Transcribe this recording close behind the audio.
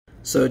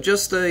So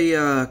just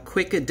a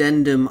quick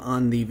addendum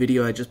on the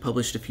video I just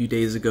published a few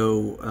days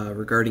ago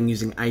regarding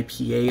using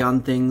IPA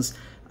on things.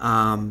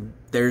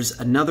 There's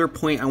another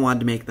point I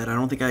wanted to make that I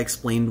don't think I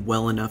explained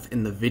well enough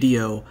in the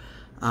video,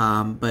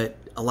 but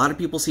a lot of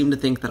people seem to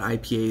think that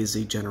IPA is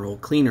a general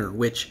cleaner,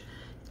 which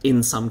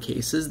in some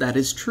cases that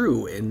is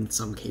true. In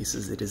some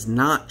cases it is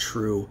not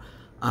true.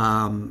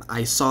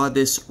 I saw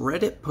this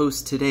Reddit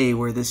post today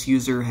where this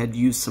user had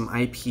used some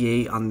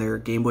IPA on their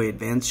Game Boy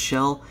Advance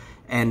shell,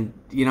 and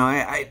you know,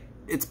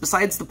 it's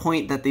besides the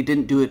point that they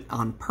didn't do it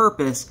on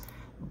purpose,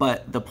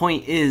 but the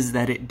point is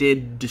that it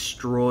did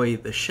destroy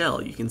the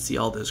shell. You can see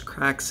all those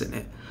cracks in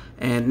it.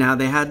 And now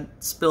they had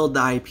spilled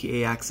the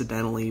IPA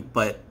accidentally,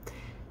 but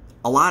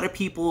a lot of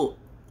people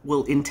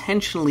will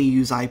intentionally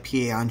use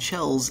IPA on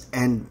shells,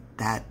 and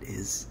that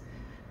is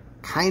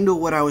kind of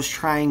what I was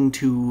trying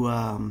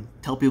to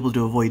tell people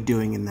to avoid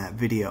doing in that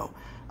video.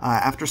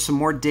 After some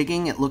more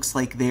digging, it looks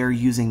like they are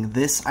using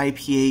this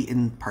IPA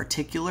in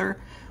particular,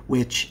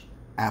 which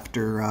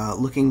after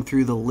looking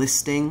through the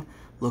listing,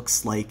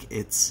 looks like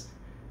it's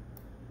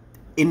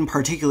in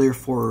particular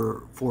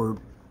for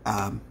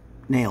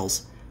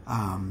nails,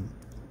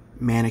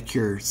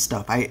 manicure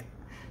stuff.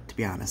 To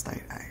be honest,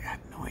 I have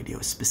no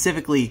idea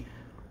specifically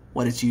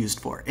what it's used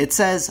for. It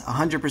says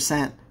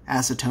 100%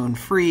 acetone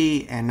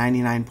free and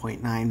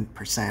 99.9%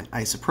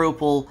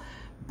 isopropyl,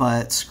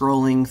 but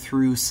scrolling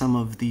through some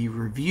of the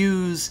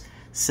reviews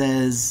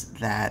says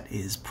that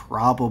is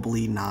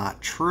probably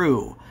not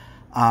true.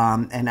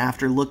 And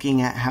after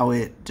looking at how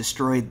it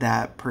destroyed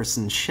that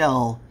person's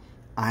shell,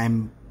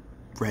 I'm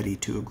ready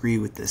to agree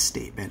with this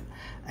statement.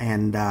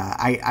 And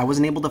I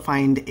wasn't able to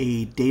find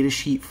a data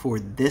sheet for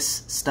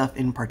this stuff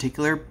in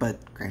particular,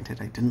 but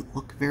granted, I didn't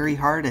look very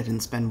hard. I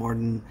didn't spend more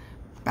than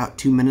about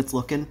 2 minutes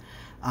looking.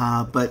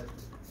 But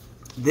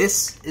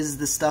this is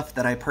the stuff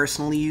that I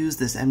personally use,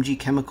 this MG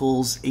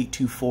Chemicals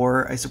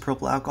 824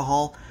 isopropyl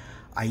alcohol.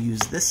 I use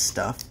this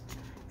stuff,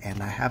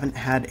 and I haven't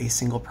had a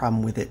single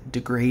problem with it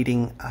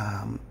degrading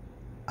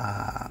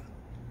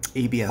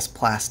ABS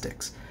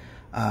plastics.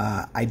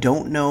 I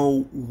don't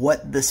know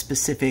what the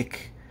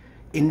specific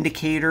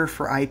indicator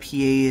for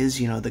IPA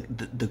is, you know,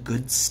 the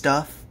good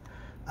stuff,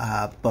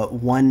 but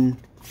one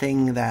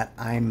thing that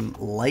I'm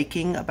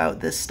liking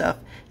about this stuff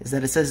is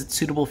that it says it's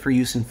suitable for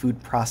use in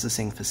food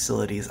processing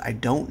facilities. I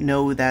don't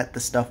know that the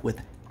stuff with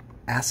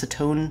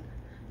acetone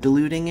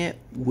diluting it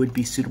would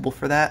be suitable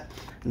for that.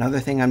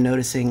 Another thing I'm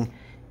noticing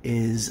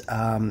is,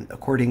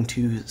 according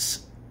to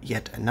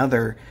yet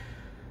another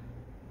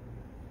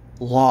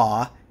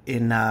law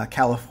in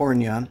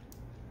California,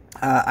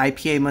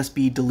 IPA must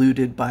be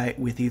diluted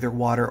with either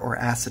water or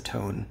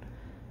acetone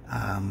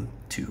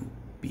to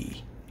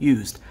be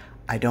used.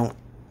 I don't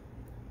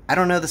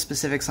know the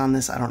specifics on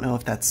this. I don't know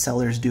if that's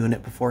sellers doing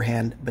it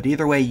beforehand, but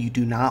either way, you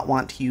do not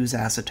want to use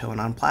acetone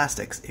on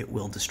plastics. It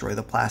will destroy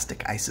the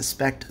plastic. I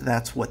suspect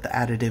that's what the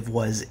additive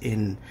was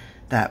in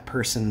that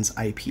person's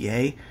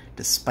IPA,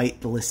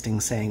 despite the listing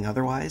saying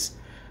otherwise,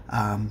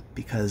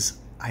 because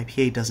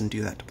IPA doesn't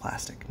do that to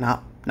plastic.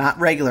 Not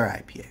regular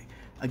IPA.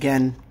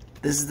 Again,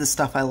 this is the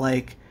stuff I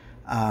like.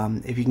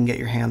 If you can get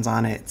your hands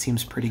on it, it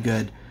seems pretty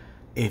good.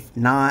 If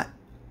not,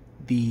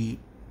 the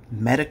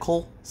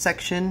medical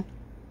section,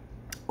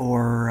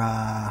 or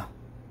I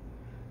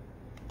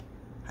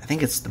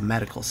think it's the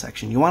medical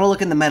section. You want to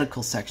look in the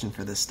medical section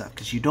for this stuff,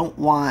 because you don't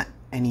want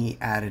any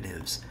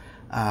additives.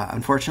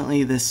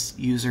 Unfortunately, this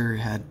user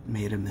had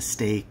made a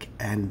mistake,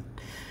 and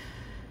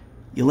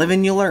you live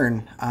and you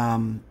learn.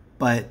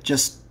 But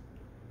just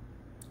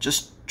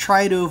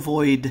try to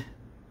avoid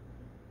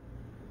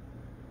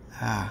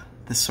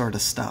this sort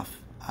of stuff.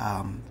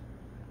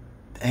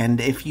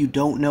 And if you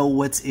don't know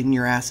what's in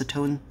your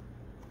acetone,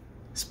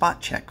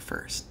 spot check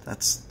first.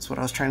 That's what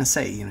I was trying to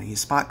say. You know, you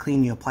spot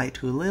clean, you apply it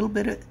to a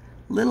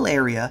little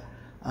area.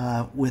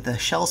 With a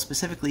shell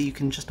specifically, you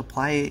can just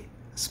apply a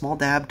small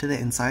dab to the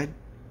inside,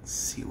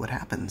 see what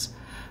happens.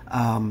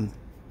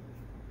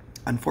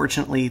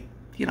 Unfortunately,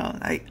 you know,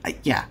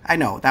 yeah, I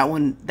know that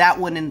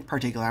one in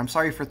particular. I'm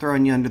sorry for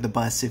throwing you under the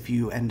bus if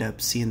you end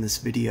up seeing this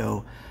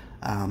video.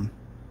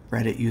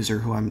 Reddit user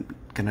who I'm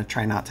gonna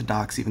try not to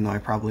dox, even though I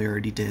probably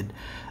already did.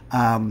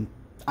 I'm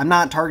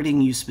not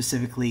targeting you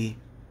specifically,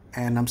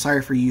 and I'm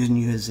sorry for using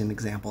you as an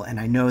example. And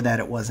I know that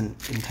it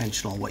wasn't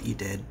intentional what you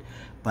did,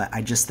 but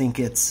I just think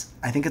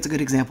I think it's a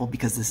good example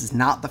because this is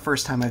not the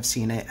first time I've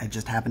seen it. I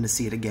just happened to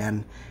see it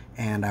again,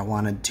 and I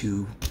wanted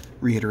to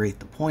reiterate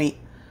the point.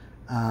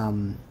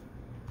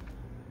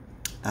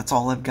 That's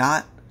all I've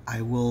got.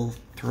 I will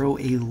throw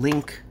a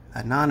link,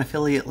 a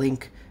non-affiliate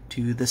link,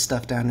 to this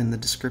stuff down in the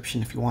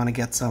description if you want to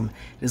get some.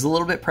 It is a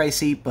little bit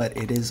pricey, but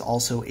it is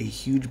also a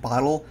huge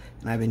bottle,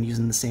 and I've been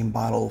using the same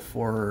bottle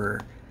for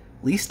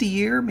at least a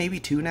year, maybe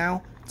 2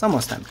 now. It's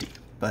almost empty,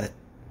 but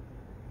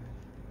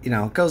you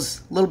know, a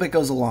little bit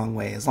goes a long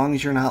way. As long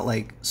as you're not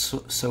like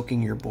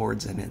soaking your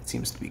boards in it, it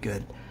seems to be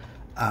good.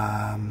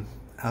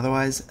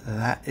 Otherwise,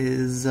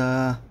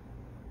 that's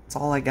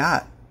all I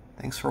got.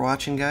 Thanks for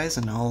watching, guys,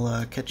 and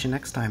I'll catch you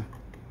next time.